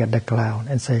angry at the cloud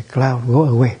and say, "Cloud, go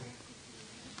away."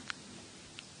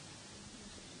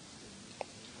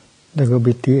 There will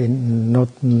be tea, no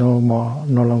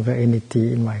longer any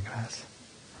tea in my glass.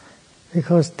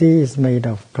 Because tea is made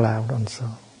of cloud also.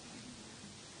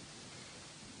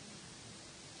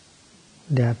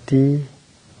 There are tea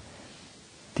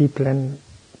plants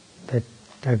that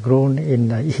are grown in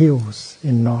the hills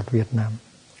in North Vietnam.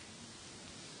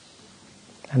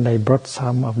 And I brought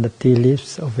some of the tea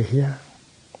leaves over here,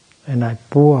 and I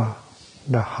pour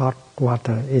the hot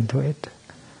water into it,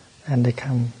 and they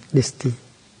come this tea.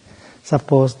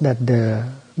 Suppose that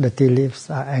the tea leaves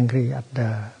are angry at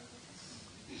the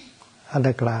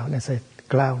cloud and say,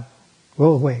 "Cloud,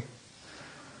 go away."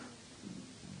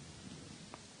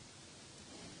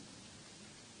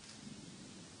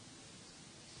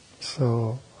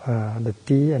 So the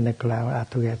tea and the cloud are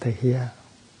together here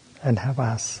and have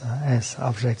us as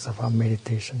objects of our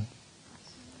meditation.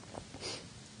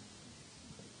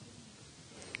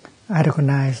 I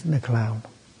recognize the cloud,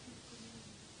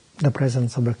 the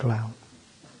presence of the cloud.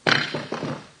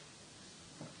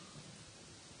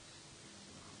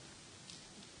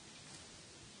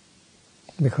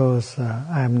 Because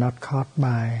I am not caught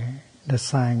by the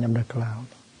sign of the cloud.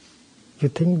 You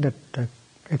think that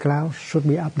a cloud should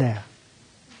be up there,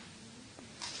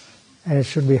 and it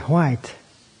should be white,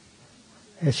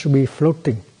 it should be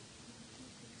floating.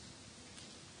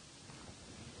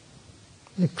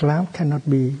 The cloud cannot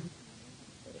be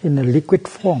in a liquid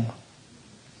form.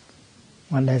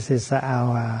 Well, this is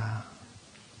our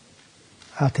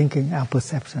thinking, our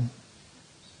perception.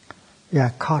 We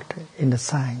are caught in the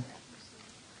sign.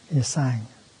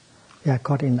 We are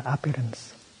caught in the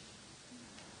appearance.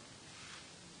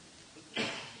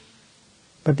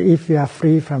 But if we are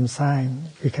free from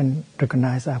sign, we can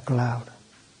recognize our cloud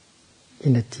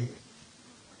in the tea,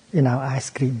 in our ice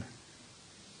cream,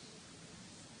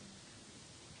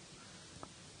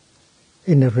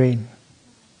 in the rain,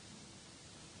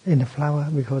 in the flower,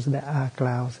 because there are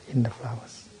clouds in the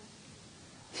flowers.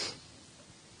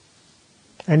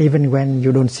 And even when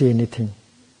you don't see anything,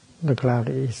 the cloud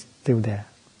is still there.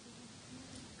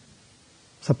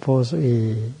 Suppose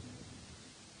we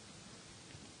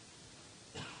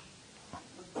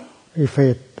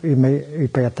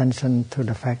pay attention to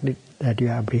the fact that you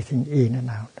are breathing in and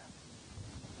out.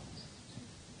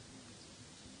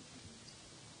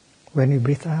 When you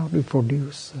breathe out, you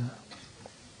produce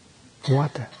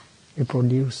water, you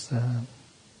produce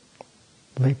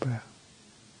vapor,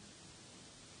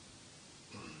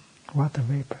 water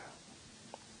vapor.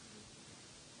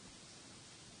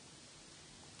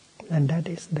 And that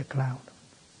is the cloud.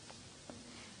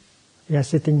 You are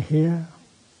sitting here,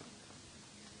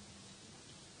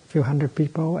 a few hundred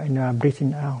people, and you are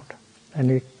breathing out, and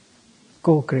you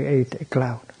co-create a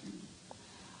cloud.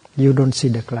 You don't see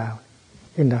the cloud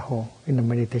in the hall, in the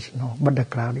meditation hall, but the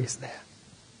cloud is there.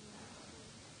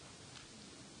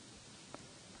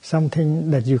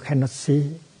 something that you cannot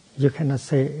see, you cannot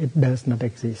say it does not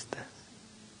exist.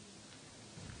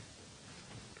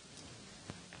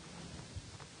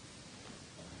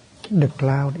 The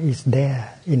cloud is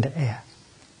there in the air.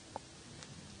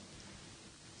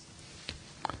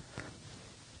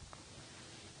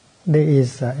 There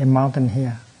is a mountain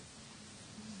here.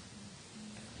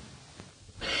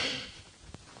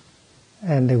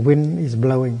 And the wind is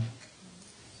blowing.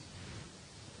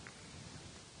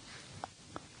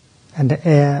 And the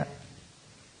air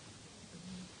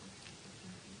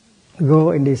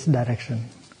go in this direction.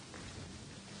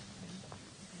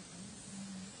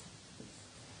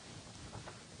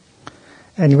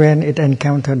 And when it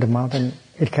encounters the mountain,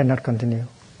 it cannot continue.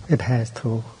 It has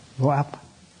to go up.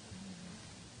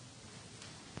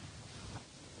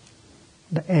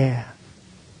 The air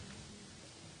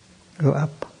go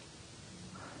up.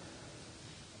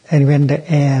 And when the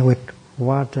air with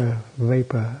water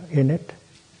vapor in it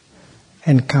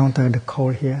encounter the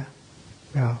cold here,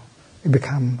 well, it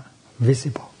becomes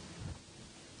visible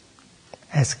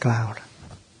as cloud.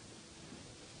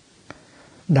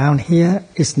 Down here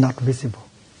is not visible.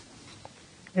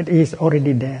 It is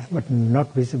already there, but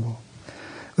not visible.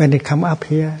 When it come up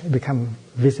here, it becomes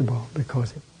visible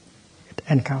because it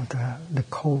encounters the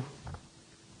cold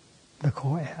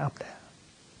air up there.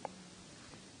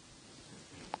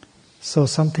 So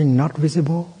something not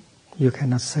visible, you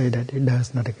cannot say that it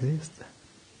does not exist.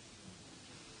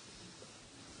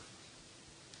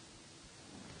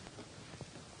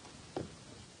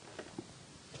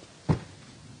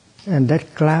 And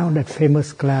that cloud, that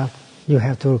famous cloud, you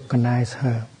have to recognize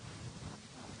her.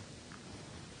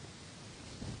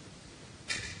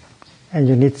 And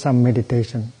you need some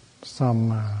meditation, some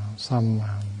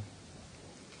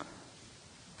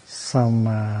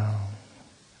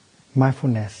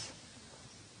mindfulness,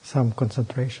 some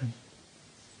concentration.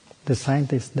 The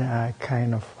scientists, they are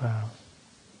kind of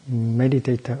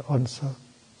meditator also,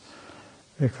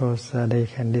 because they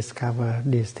can discover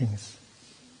these things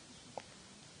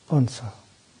also.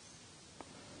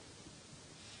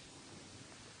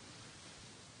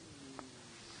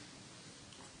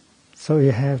 So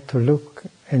you have to look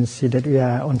and see that we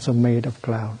are also made of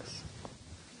clouds.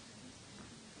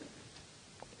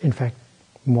 In fact,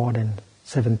 more than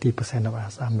 70% of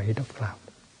us are made of clouds.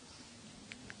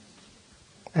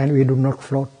 And we do not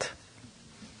float.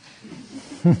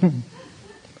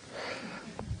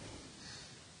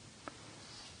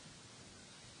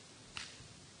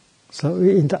 So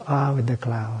we interact with the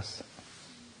clouds.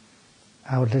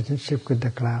 Our relationship with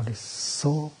the cloud is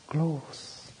so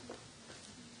close.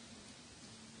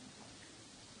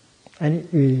 And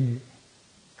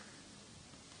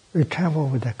we travel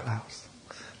with the clouds.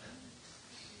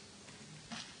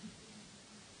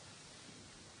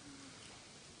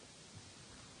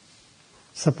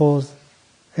 Suppose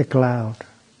a cloud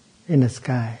in the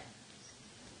sky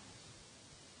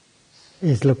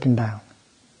is looking down.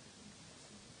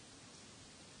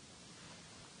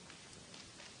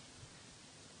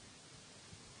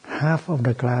 Half of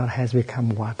the cloud has become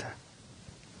water,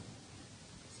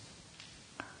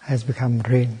 has become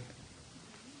rain.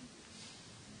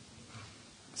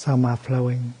 Some are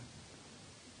flowing,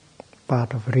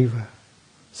 part of river.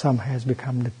 Some has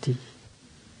become the sea.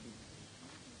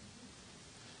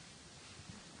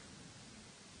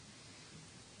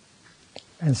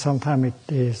 And sometimes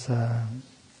it is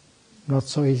not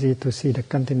so easy to see the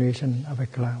continuation of a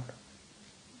cloud.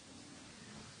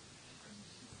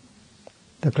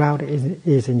 The cloud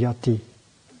is in your tea.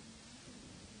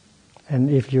 And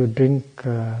if you drink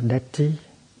that tea,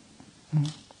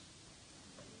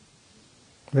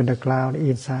 with the cloud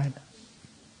inside,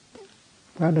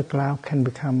 well, the cloud can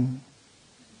become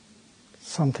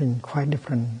something quite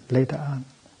different later on.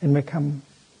 It may become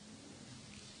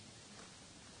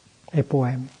a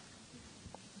poem.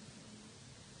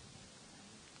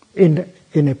 In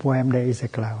a poem there is a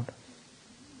cloud.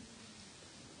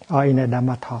 Or in a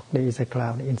Dhamma talk there is a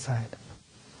cloud inside.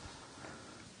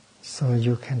 So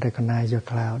you can recognize your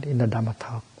cloud in the Dhamma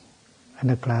talk. And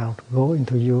the cloud go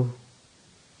into you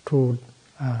through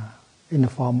in the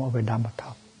form of a Dhamma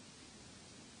talk.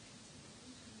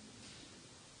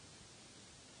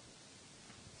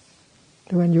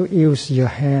 When you use your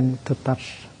hand to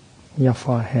touch your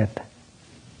forehead,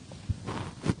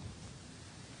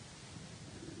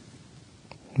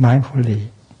 mindfully,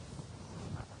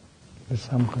 with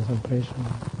some concentration,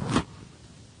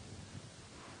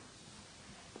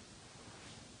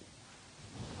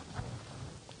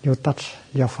 you touch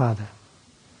your father,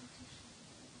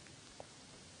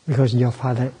 because your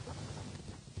father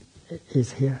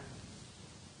is here,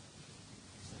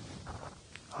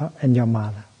 and your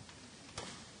mother.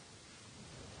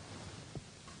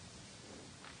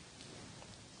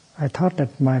 I thought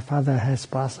that my father has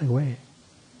passed away.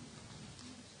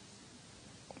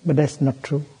 But that's not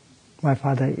true. My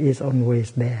father is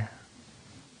always there.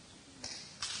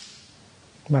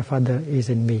 My father is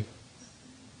in me.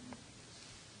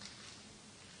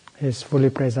 He is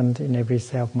fully present in every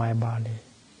cell of my body.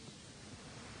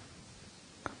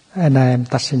 And I am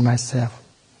touching myself.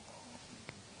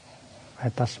 I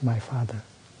touch my father.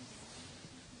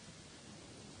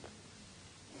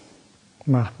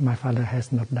 My father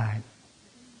has not died.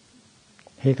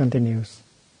 He continues.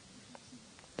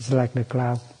 It's like the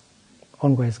cloud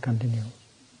always continues.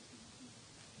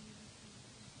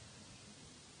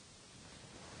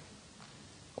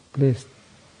 Please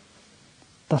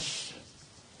touch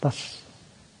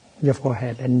your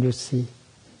forehead and you see.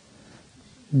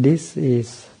 This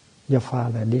is your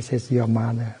father, this is your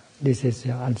mother, this is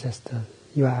your ancestor.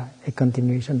 You are a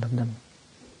continuation of them.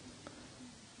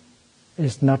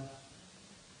 It's not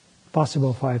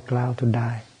possible for a cloud to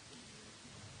die.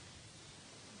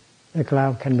 A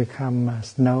cloud can become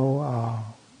snow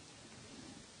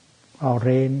or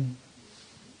rain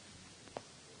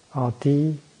or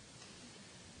tea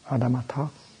or Dhamma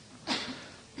talk,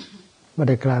 but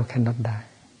a cloud cannot die.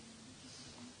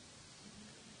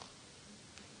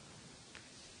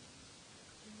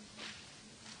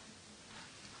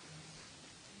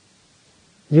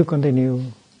 You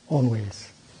continue always,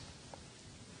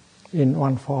 in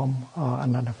one form or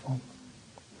another form.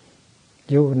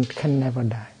 You can never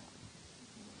die.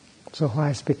 So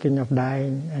why speaking of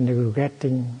dying and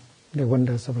regretting the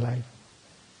wonders of life?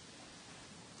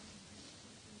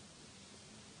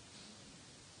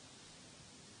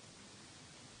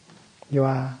 You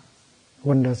are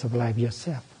wonders of life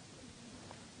yourself.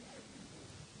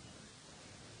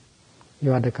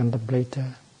 You are the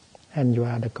contemplator and you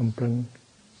are the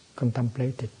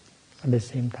contemplated at the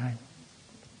same time.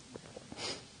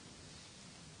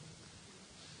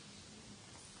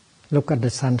 Look at the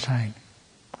sunshine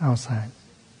outside.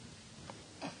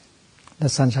 The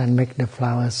sunshine makes the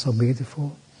flowers so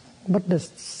beautiful, but the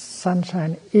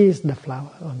sunshine is the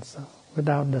flower also.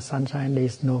 Without the sunshine, there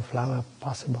is no flower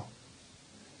possible.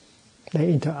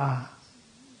 They interact.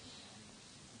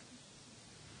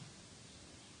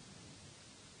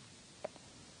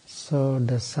 So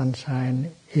the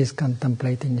sunshine is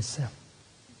contemplating itself.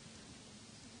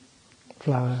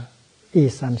 Flower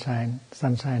is sunshine,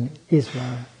 sunshine is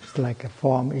flower. It's like a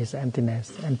form is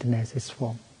emptiness, emptiness is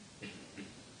form.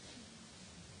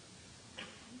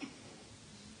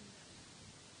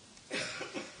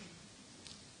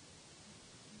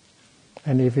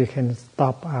 And if we can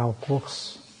stop our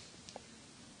course,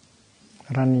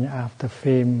 running after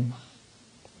fame,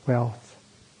 wealth,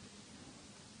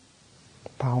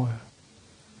 power,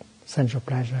 sensual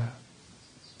pleasure,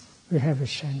 we have a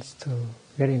chance to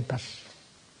get in touch,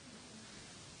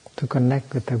 to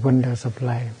connect with the wonders of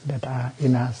life that are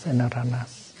in us and around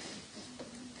us.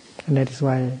 And that is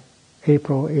why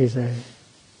April is a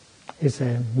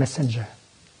messenger.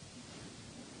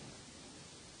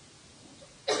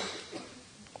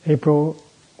 April,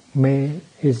 May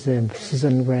is a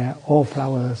season where all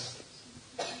flowers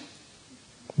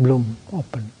bloom,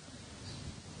 open.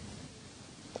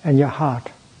 And your heart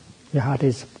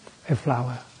is a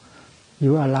flower.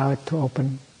 You allow it to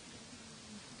open,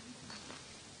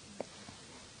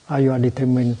 or you are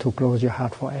determined to close your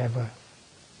heart forever.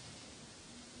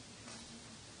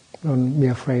 Don't be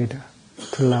afraid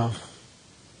to love.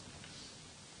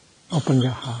 Open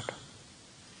your heart.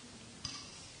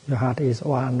 Your heart is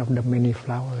one of the many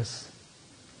flowers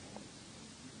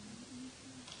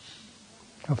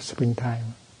of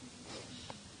springtime.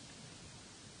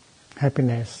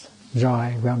 Happiness,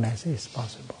 joy, wellness is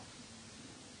possible.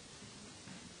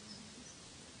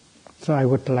 So I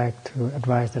would like to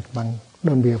advise that monk,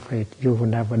 don't be afraid, you will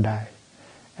never die.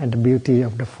 And the beauty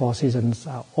of the four seasons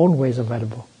are always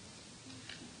available.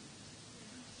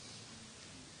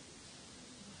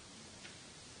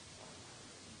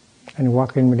 And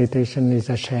walking meditation is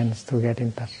a chance to get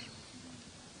in touch.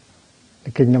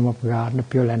 The kingdom of God, the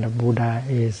pure land of Buddha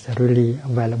is really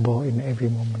available in every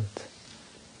moment.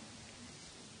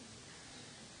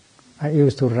 I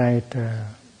used to write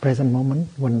present moment,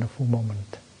 wonderful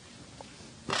moment.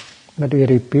 But we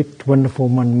repeat wonderful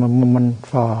moment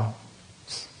for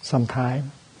some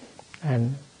time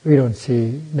and we don't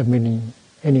see the meaning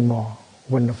anymore,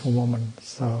 wonderful moment.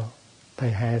 So they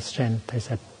had strength, they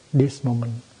said, this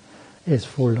moment is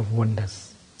full of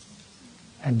wonders.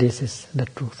 And this is the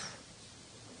truth.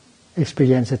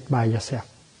 Experience it by yourself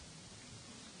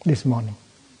this morning.